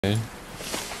Okay.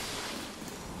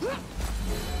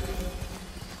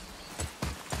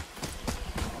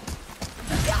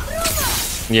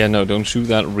 Yeah, no, don't shoot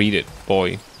that. Read it,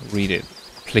 boy. Read it.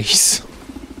 Please.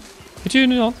 Could you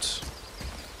not?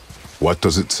 What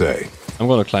does it say? I'm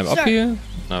gonna climb up Sir. here.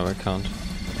 No, I can't.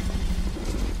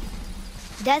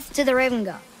 Death to the Raven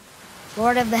God,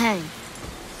 Lord of the Hang.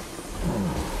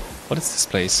 What is this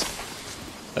place?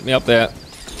 Let me up there.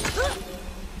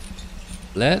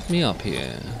 Let me up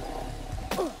here.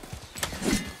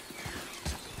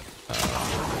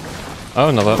 Oh,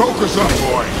 another. Focus up,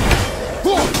 boy!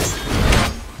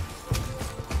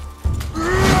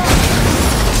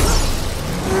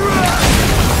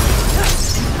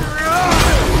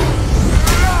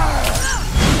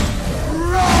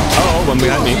 Oh, one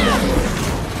behind me.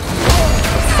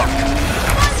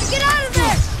 Get out of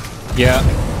there! Yeah.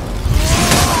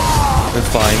 We're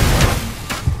fine.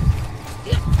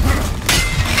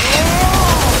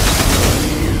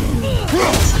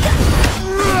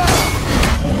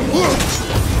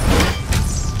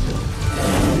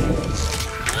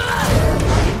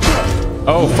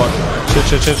 Oh fuck. Shit.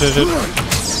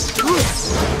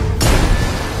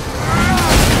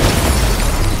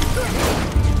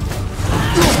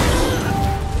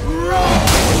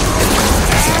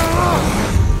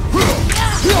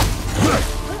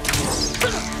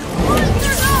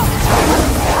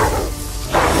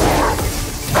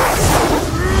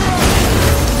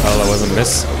 Oh, that was a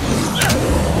miss.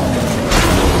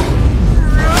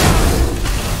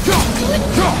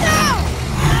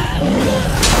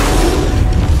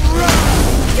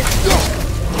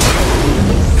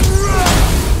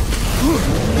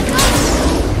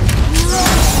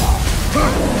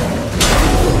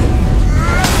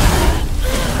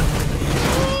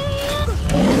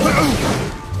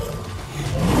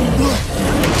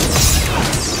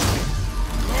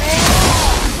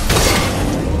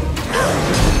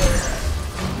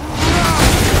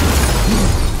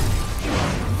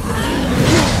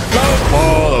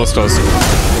 Oh, that was close. One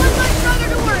much stronger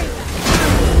to worry.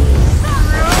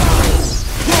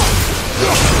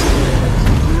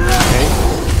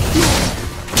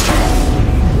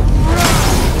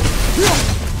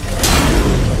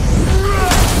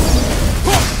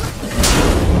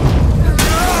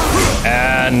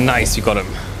 And nice, you got him.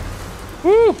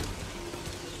 Woo!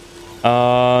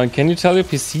 Can you tell your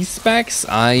PC specs?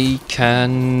 I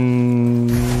can.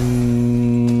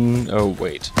 Oh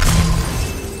wait,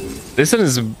 this one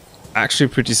is actually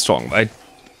pretty strong.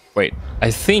 Wait,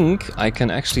 I think I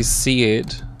can actually see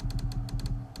it.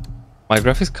 My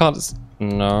graphics card is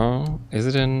Is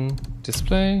it in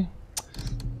display?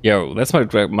 Yo, that's my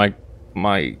GPU,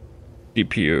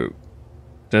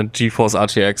 the GeForce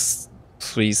RTX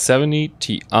 370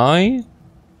 Ti.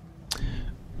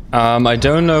 I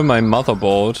don't know my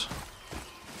motherboard.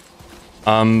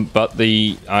 But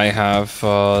I have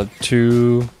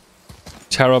 2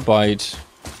 terabyte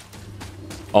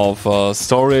of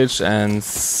storage and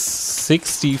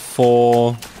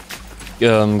 64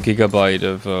 gigabyte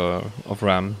of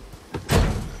RAM.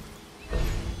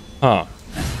 Huh.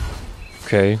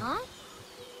 Okay.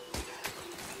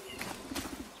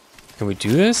 Can we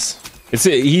do this?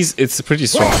 It's pretty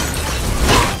strong.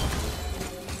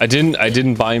 I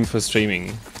didn't buy him for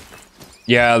streaming.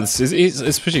 Yeah,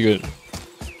 it's pretty good.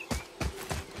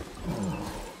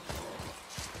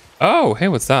 Oh, hey,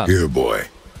 what's that? Here, boy.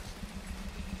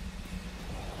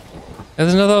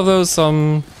 There's another of those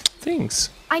things.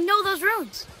 I know those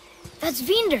runes. That's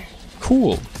Vinder.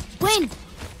 Cool. Wind.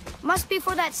 Must be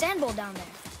for that sand bowl down there.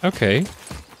 Okay.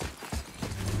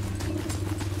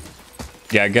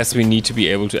 Yeah, I guess we need to be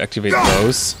able to activate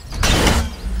those.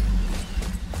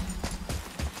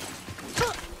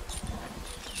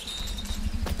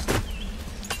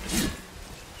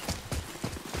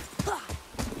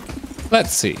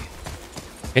 Let's see.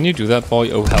 Can you do that,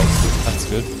 boy? Oh, health. That's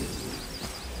good.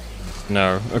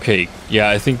 No. Okay. Yeah,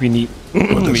 I think we need we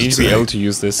need to be able to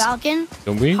use this. Falcon,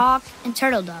 Don't we? hawk, and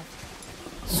turtle dove.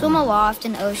 Swim aloft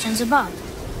in oceans above.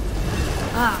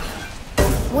 Ah.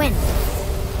 Wind.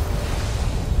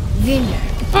 Vinder.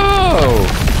 Oh!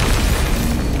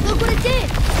 Look what it did!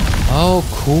 Oh,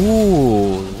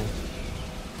 cool.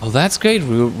 Oh, that's great.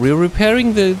 We're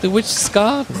repairing the witch's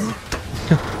garden.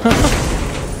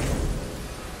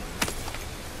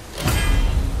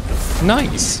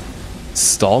 Nice.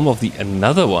 Storm of the...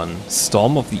 Another one.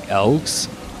 Storm of the Elves.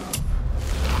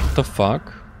 What the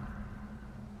fuck?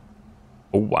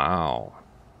 Oh, wow.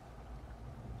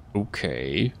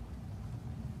 Okay.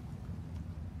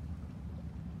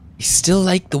 I still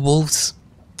like the wolves.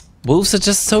 Wolves are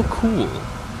just so cool.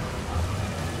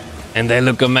 And they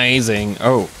look amazing.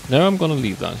 Oh, no, I'm gonna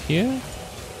leave that here.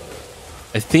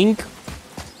 I think...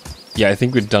 Yeah, I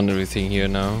think we've done everything here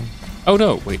now. Oh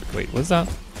no, wait, what's that?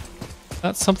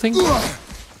 That's something?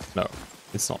 No,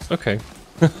 it's not. Okay.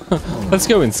 Let's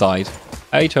go inside.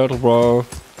 Hey, turtle bro.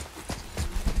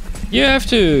 You have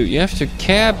to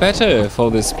care better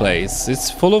for this place. It's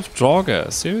full of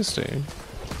Draugr, seriously.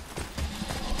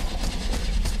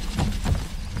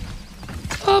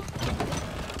 Up.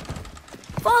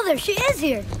 Father, she is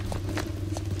here.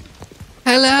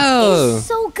 Hello. It's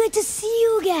so good to see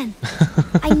you again.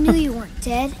 I knew you weren't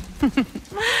dead.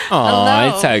 Aw,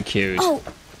 it's so cute. Oh,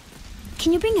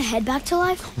 can you bring a head back to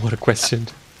life? What a question.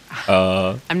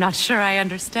 I'm not sure I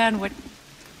understand what...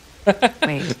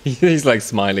 Wait, He's like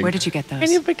smiling. where did you get those?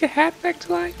 Can you bring a hat back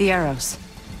to life? The arrows.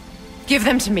 Give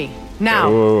them to me, now.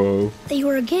 Oh. They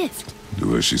were a gift.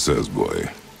 Do as she says,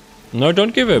 boy. No,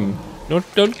 don't give him. Don't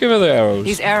give her the arrows.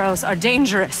 These arrows are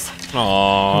dangerous.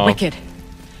 Aww. Wicked.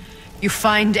 You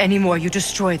find any more, you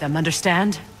destroy them,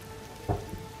 understand?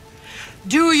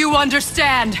 Do you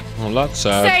understand? Oh, that's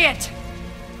sad. Say it!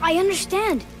 I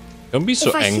understand. Don't be so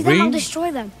if I see angry. them, I'll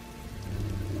destroy them.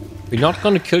 We're not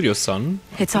gonna kill your son.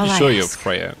 It's I'm all I sure you're ask.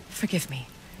 Freya. Forgive me.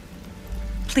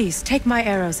 Please, take my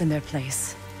arrows in their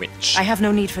place. Witch. I have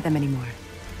no need for them anymore.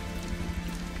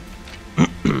 At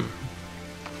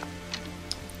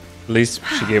least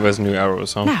she gave us new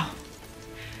arrows, huh? Now,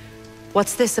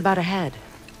 what's this about a head?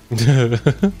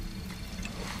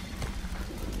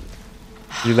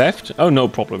 You left? Oh, no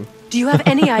problem. Do you have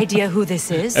any idea who this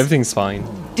is? Everything's fine.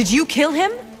 Did you kill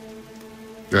him?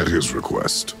 At his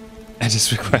request. At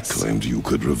his request. Claimed you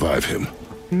could revive him.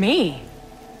 Me?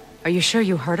 Are you sure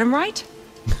you heard him right?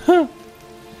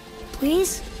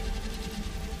 Please?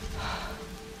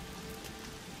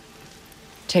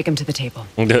 Take him to the table.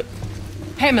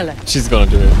 Hamlet, She's gonna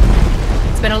do it.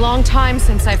 it's been a long time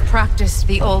since I've practiced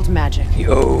the old magic.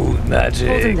 Yo, magic.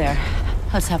 Hold him there.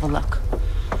 Let's have a look.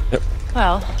 Yep.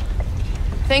 Well,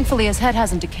 thankfully his head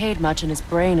hasn't decayed much and his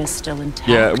brain is still intact.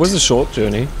 Yeah, it was a short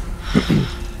journey.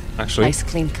 Actually. Nice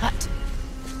clean cut.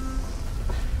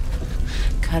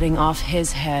 Cutting off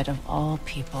his head of all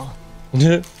people.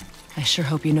 I sure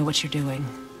hope you know what you're doing.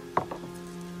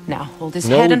 Now, hold his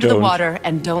No, head we under the don't. water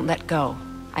and don't let go.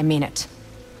 I mean it.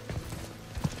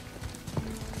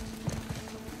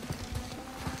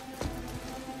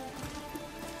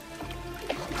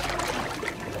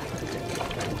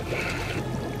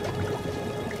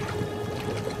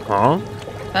 Huh?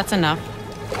 That's enough.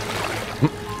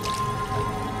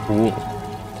 Ooh.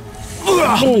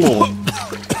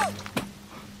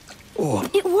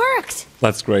 It worked.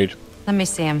 That's great. Let me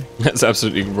see him. That's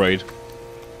absolutely great.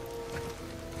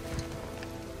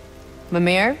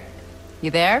 Mimir?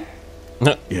 You there?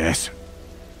 Yes.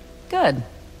 Good.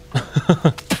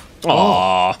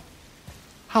 Aww.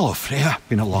 Hello, Freya.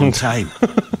 Been a long time.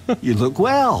 You look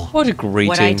well. What a greeting.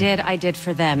 What I did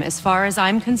for them. As far as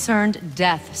I'm concerned,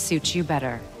 death suits you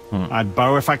better. I'd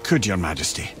bow if I could, Your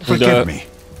Majesty. Forgive me.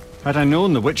 Had I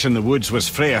known the witch in the woods was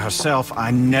Freya herself, I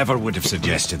never would have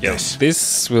suggested this.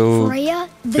 This will Freya?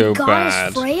 The go goddess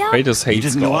bad. Freya? Kratos You hates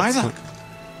didn't know gods. either?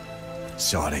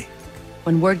 Sorry.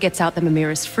 When word gets out that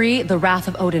Mimir is free, the wrath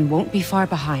of Odin won't be far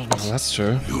behind. Oh, that's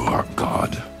true. You are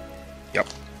God. Yep.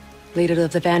 Leader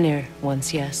of the Vanir,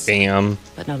 once yes, Damn.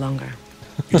 but no longer.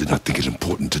 You did not think it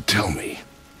important to tell me.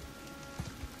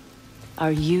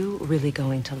 Are you really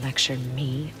going to lecture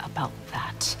me about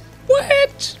that?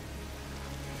 What?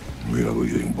 We are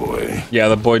leaving, boy. Yeah,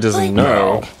 the boy doesn't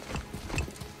know.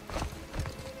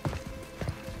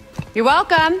 You're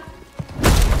welcome.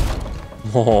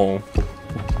 Oh.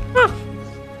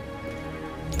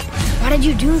 Why did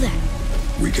you do that?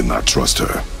 We cannot trust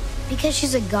her. Because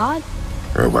she's a god?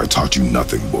 Have I taught you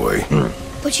nothing, boy?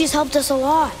 But she's helped us a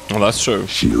lot. Oh, that's true.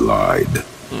 She lied.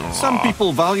 Some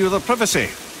people value their privacy.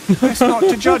 Best not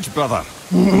to judge, brother.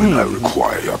 When I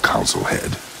require your counsel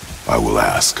head, I will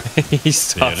ask. He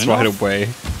starts Fair right enough. away.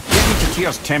 Get me to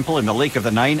Tyr's temple in the Lake of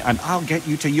the Nine, and I'll get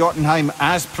you to Jotunheim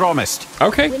as promised.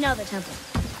 Okay. We know the temple.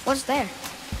 What's there?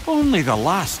 Only the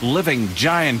last living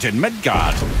giant in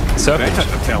Midgard. Serpent.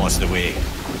 Better to tell us the way.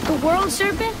 The world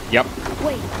serpent? Yep.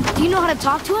 Wait, do you know how to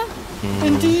talk to him?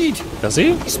 Indeed. Does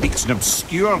he? He speaks an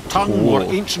obscure tongue more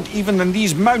ancient even than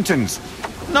these mountains.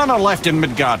 None are left in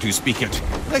Midgard who speak it.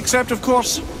 Except, of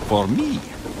course, for me.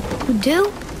 You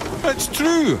do? It's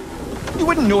true. You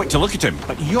wouldn't know it to look at him,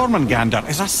 but Jormungandr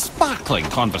is a sparkling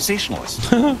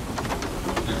conversationalist.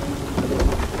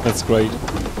 That's great.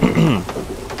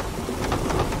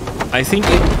 I think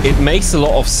it makes a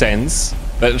lot of sense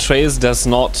that Atreus does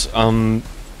not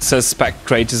suspect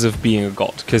Kratos of being a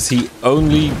god, because he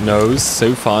only knows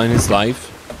so far in his life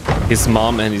his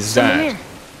mom and his dad. Mimir,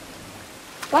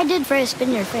 Why did Freya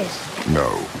spin your face? No.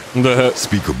 The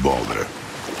Speak of Balder.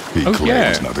 He Oh, claims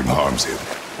yeah. nothing harms him.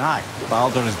 Aye,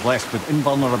 Balder is blessed with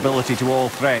invulnerability to all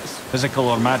threats, physical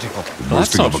or magical. That's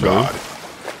Boasting not of a true. god.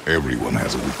 Everyone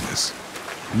has a weakness.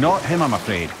 Not him, I'm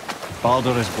afraid.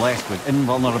 Balder is blessed with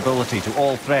invulnerability to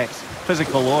all threats,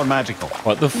 physical or magical.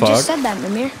 what the You just fuck? said that,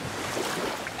 Mimir.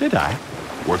 Did I?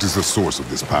 What is the source of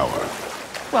this power?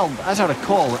 Well, as I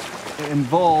recall, it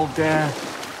involved,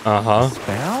 Uh-huh.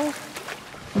 spell?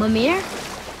 Mimir?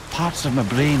 Parts of my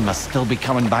brain must still be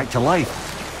coming back to life.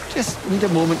 Just need a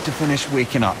moment to finish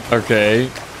waking up. Okay.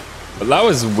 Well, that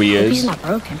was Hope weird. he's not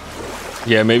broken.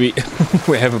 Yeah, maybe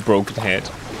we have a broken head.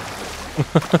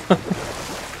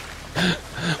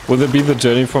 Will it be the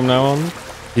journey from now on?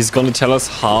 He's gonna tell us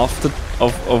half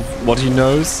of what he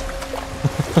knows.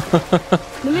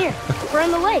 Mimir, we're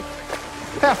in the lake.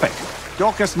 Perfect.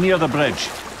 Dock us near the bridge.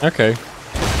 Okay.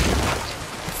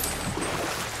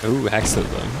 Ooh, Axel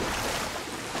then.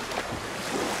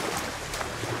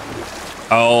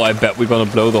 Oh, I bet we're gonna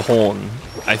blow the horn.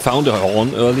 I found a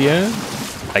horn earlier,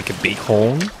 like a big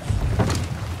horn.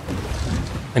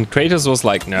 And Kratos was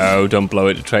like, no, don't blow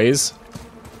it, Atreus.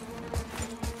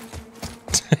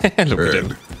 Look at him.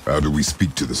 And how do we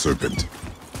speak to the serpent?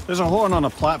 There's a horn on a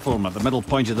platform at the middle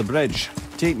point of the bridge.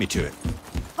 Take me to it.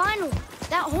 Finally,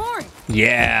 that horn.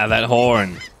 Yeah, that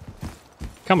horn.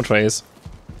 Come, Atreus.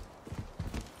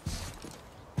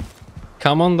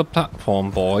 Come on the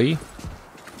platform, boy.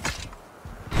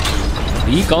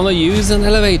 We gonna use an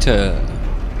elevator.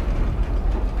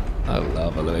 I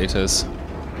love elevators.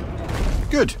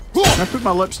 Good. I put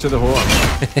my lips to the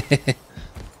horn.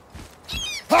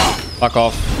 Fuck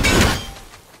off.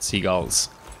 Seagulls.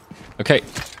 Okay.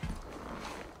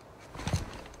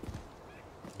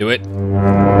 Do it.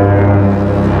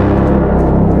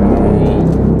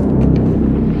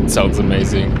 Ooh. Sounds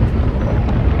amazing.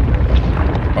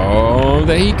 Oh,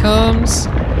 there he comes.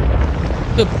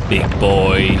 The big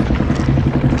boy.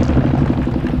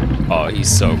 Oh, he's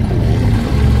so cool.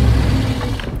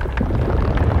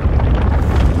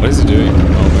 What is he doing?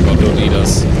 Oh my god, don't eat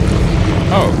us.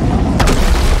 Oh.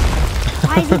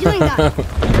 Why is he doing that?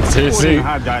 Seriously? Odin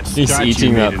had that He's statue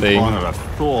eating made that in thing. honor of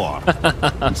Thor.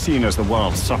 And seeing as the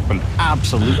world's serpent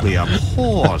absolutely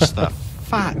abhors the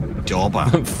fat dauber.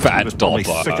 Fat He was probably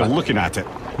dauber. sick of looking at it.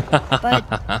 But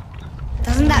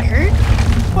doesn't that hurt?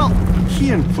 Well, he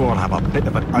and Thor have a bit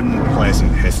of an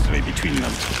unpleasant history between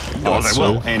them. Oh, Or they so?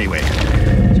 will, anyway.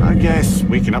 So I guess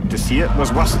waking up to see it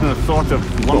was worse than the thought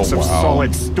of lumps of wow.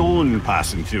 solid stone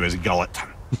passing through his gullet.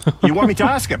 You want me to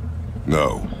ask him?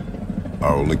 No.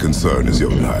 Our only concern is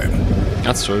Jotunheim.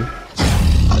 That's true.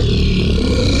 There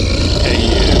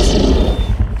he is.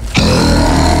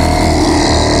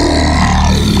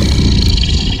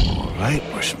 All right,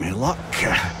 wish me luck.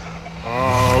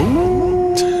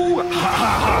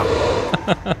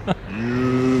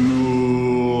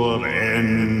 Mimir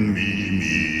and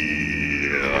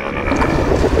Mimir.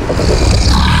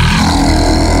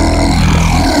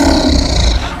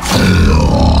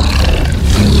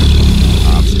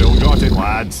 I've still got it,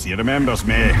 lads. He remembers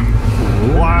me.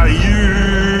 Why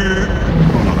you?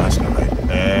 Oh no, that's not right.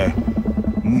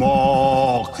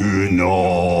 Makuna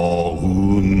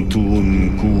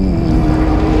untun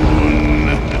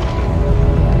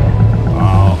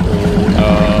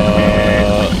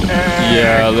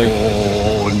Yeah, look.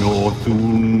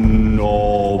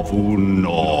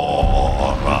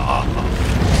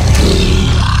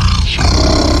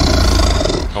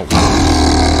 Oh.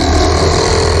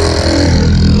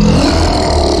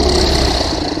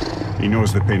 He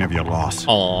knows the pain of your loss.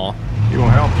 Aw. He will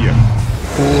help you.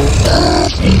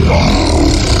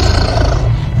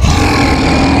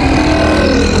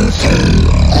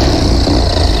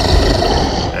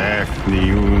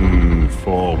 Efniun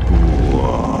Fogur.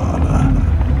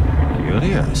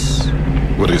 Curious.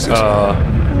 What is it?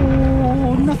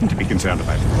 Oh, nothing to be concerned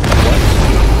about.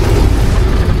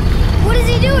 What is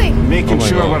he doing? Making my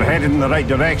sure God. we're headed in the right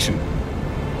direction.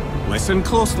 Listen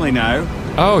closely now.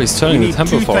 Oh, he's We turning the need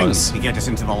temple two for things us. to get us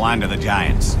into the land of the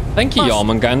giants. Thank you, First,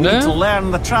 we need to Yarmungandr.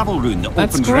 learn the travel rune that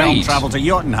That's opens realm great. travel to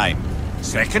Jotunheim.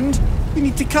 Second, we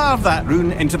need to carve that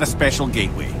rune into the special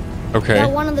gateway. Okay.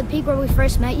 That one on the peak where we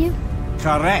first met you?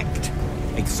 Correct.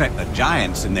 Except the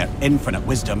giants, in their infinite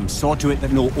wisdom, saw to it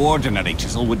that no ordinary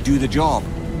chisel would do the job.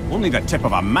 Only the tip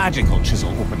of a magical chisel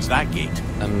opens that gate.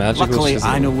 A magical Luckily, chisel.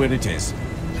 I know where it is.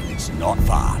 And it's not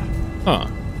far. Huh.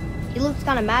 He looked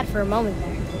kind of mad for a moment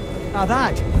there. Now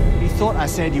that, he thought I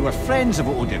said you were friends of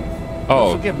Odin.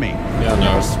 Oh. Forgive me. Yeah, I've no.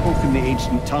 never spoken the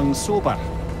ancient tongue sober.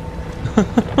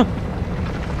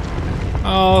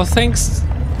 Oh, thanks.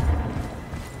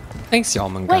 Thanks, Wait,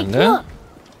 Yarmungandr. look!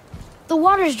 The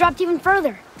water's dropped even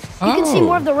further. You can see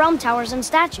more of the realm towers and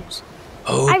statues.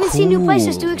 Oh, I even see new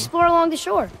places to explore along the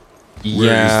shore.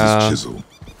 Where is this chisel?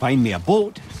 Find me a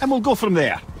boat, and we'll go from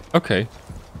there. Okay.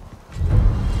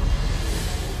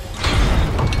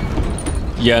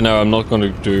 Yeah, no, I'm not going to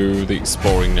do the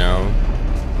exploring now.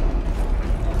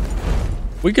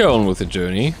 We go on with the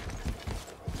journey.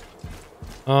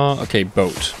 Okay,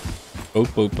 boat.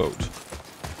 Boat.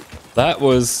 That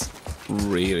was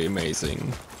really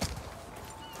amazing.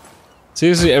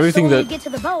 Seriously, everything so when that we get to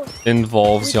the boat,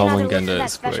 involves we can either look for Yarmungandr that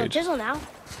is special great. chisel now,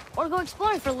 or go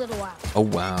exploring for a little while. Oh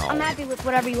wow. I'm happy with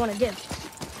whatever you want to do.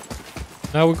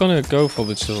 Now we're gonna go for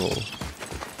the chisel.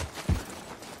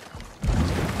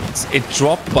 It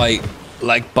dropped by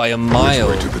a mile.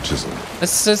 Which way to the chisel?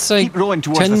 That's like Keep rowing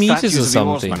towards 10 the meters statues or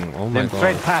of the something. oarsmen, Oh my then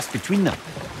thread god. past between them.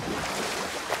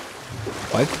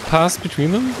 Right past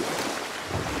between them?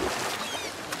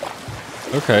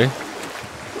 Okay.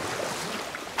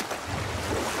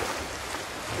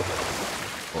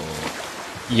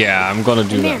 Yeah, I'm gonna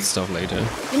do Mimir, that stuff later.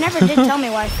 You never did tell me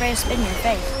why Freya spit in your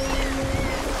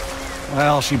face.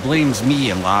 Well, she blames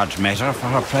me in large measure for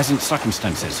her present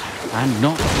circumstances, and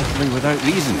not totally without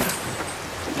reason.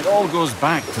 It all goes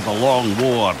back to the long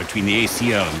war between the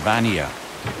Aesir and Vanir.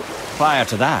 Prior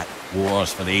to that,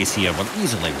 wars for the Aesir were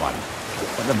easily won,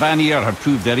 but the Vanir had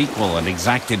proved their equal and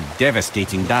exacted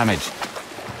devastating damage.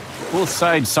 Both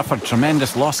sides suffered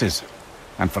tremendous losses,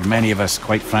 and for many of us,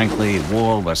 quite frankly,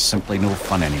 war was simply no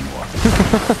fun anymore.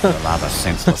 A rather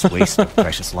senseless waste of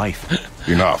precious life.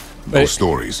 Enough. No But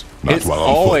stories. Not It's while on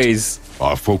always foot.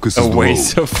 Our focus a is the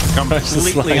waste road. of precious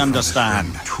Completely life.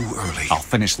 understand. Too early. I'll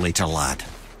finish later, lad.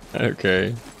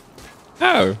 Okay.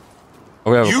 Oh.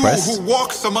 Oh, we have a You quest? who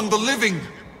walks among the living,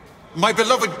 my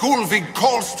beloved Gulvig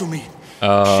calls to me.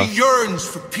 She yearns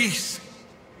for peace,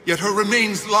 yet her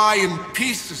remains lie in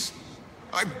pieces.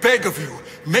 I beg of you,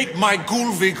 make my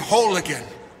Gulvig whole again.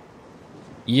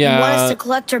 You want us Yeah, to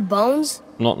collect her bones?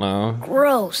 not now.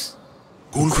 Gross.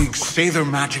 Gulvig's Sather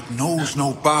magic knows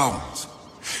no bounds.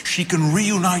 She can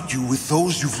reunite you with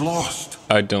those you've lost.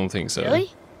 I don't think so.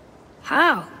 Really?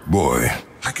 How? Boy,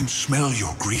 I can smell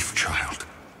your grief, child.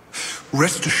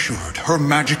 Rest assured, her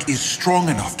magic is strong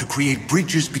enough to create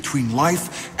bridges between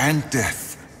life and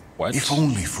death. What? If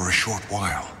only for a short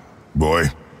while. boy,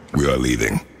 we are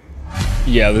leaving.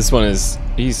 Yeah, this one is...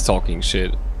 He's talking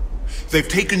shit. They've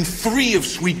taken 3 of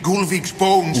Sweet Gulvig's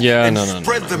bones Yeah, and no,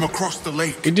 spread them across the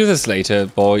lake. We do this later,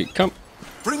 boy. Come.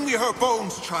 Bring me her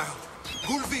bones, child.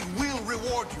 Gulvig will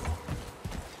reward you.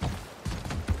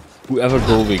 Whoever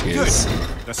Gulvig is.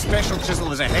 The special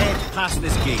chisel is ahead past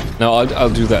this gate. No, I'll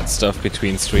do that stuff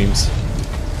between streams.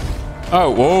 Oh,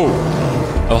 whoa.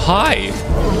 Oh, hi.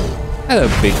 Hello,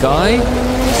 big guy.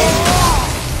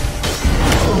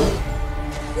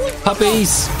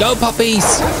 Puppies. Go,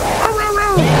 puppies.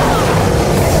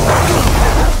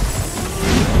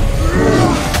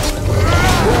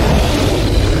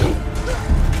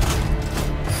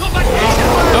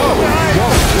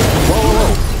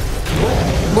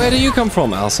 Where do you come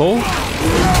from, asshole?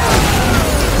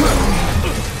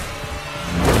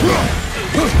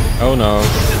 Oh no.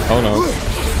 Oh no.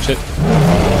 Shit.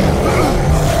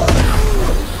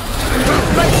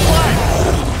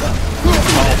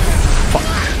 Oh, fuck.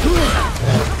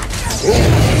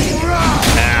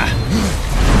 Ah.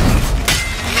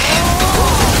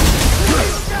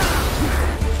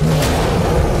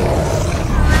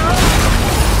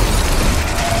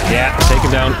 Yeah, take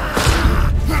him down.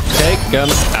 Take him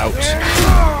out.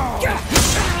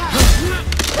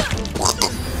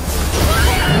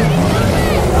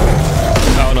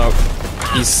 Oh no.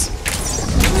 He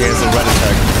has a red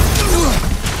attack.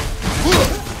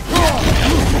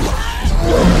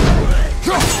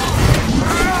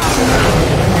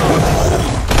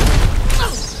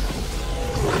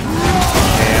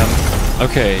 Damn.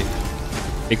 Okay.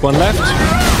 Take one left.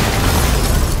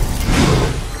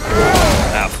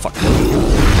 Ah, fuck.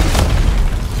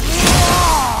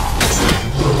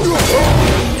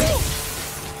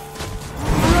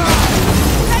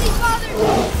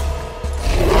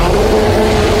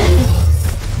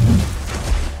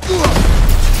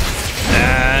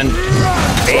 And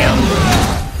bam.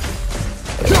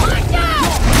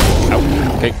 Ow.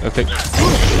 Okay, okay.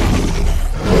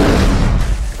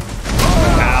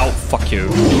 Ow, fuck you.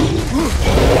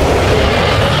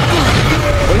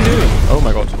 What are you doing? Oh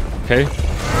my god. Okay.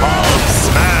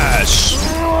 Smash!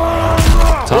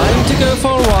 Time to go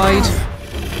for a ride.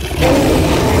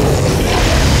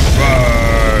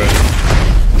 Burn.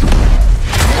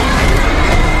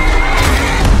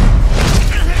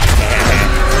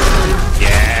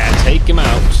 Yeah, take him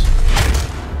out.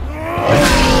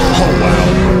 Oh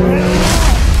wow.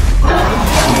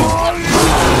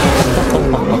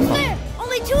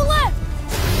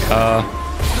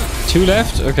 2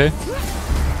 left? Okay.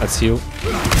 Let's heal.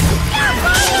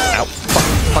 Ow.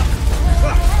 Fuck.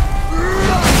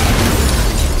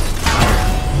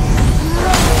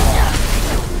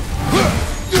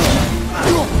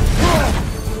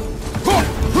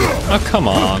 Oh, come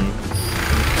on.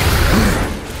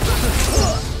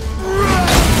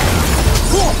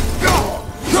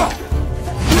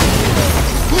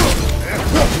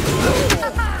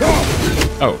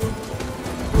 Oh.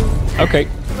 Okay.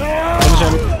 Finish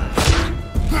him.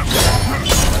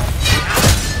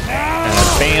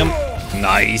 Bam.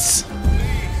 Nice.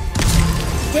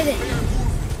 Did it.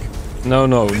 No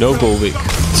Golvik.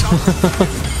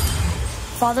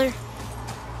 Father,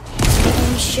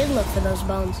 we should look for those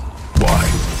bones. Why?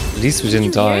 At least we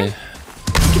didn't die. We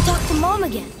can talk to Mom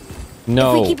again.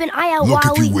 No. If we keep an eye out Look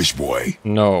while if you wish, boy.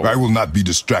 No. I will not be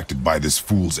distracted by this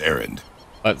fool's errand.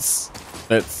 Let's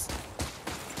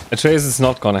Atreus is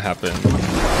not gonna happen.